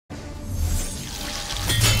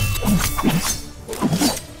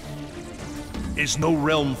Is no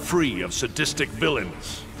realm free of sadistic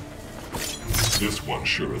villains? This one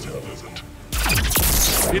sure as hell isn't.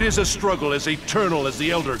 It is a struggle as eternal as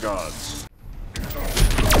the Elder Gods.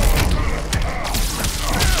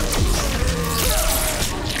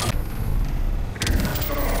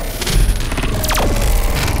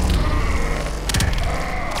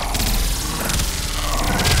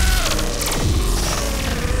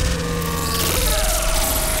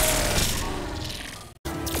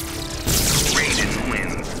 Raiden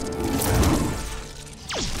wins.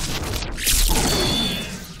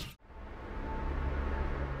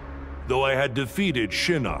 Though I had defeated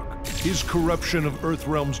Shinnok, his corruption of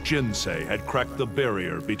Earthrealm's Jinsei had cracked the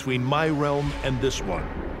barrier between my realm and this one.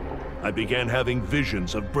 I began having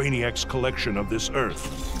visions of Brainiac's collection of this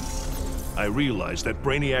Earth. I realized that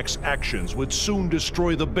Brainiac's actions would soon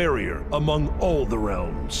destroy the barrier among all the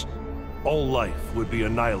realms. All life would be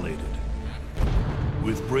annihilated.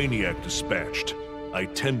 With Brainiac dispatched, I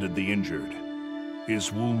tended the injured.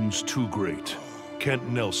 His wounds too great, Kent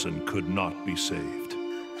Nelson could not be saved.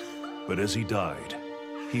 But as he died,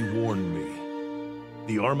 he warned me.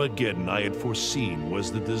 The Armageddon I had foreseen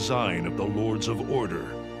was the design of the Lords of Order.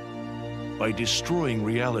 By destroying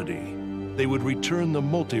reality, they would return the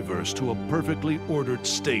multiverse to a perfectly ordered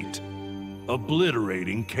state,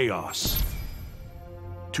 obliterating chaos.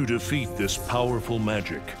 To defeat this powerful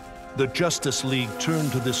magic, the Justice League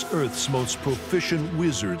turned to this Earth's most proficient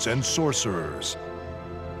wizards and sorcerers.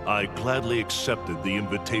 I gladly accepted the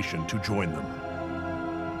invitation to join them.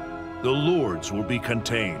 The Lords will be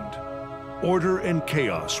contained. Order and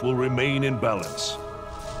chaos will remain in balance.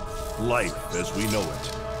 Life as we know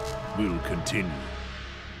it will continue.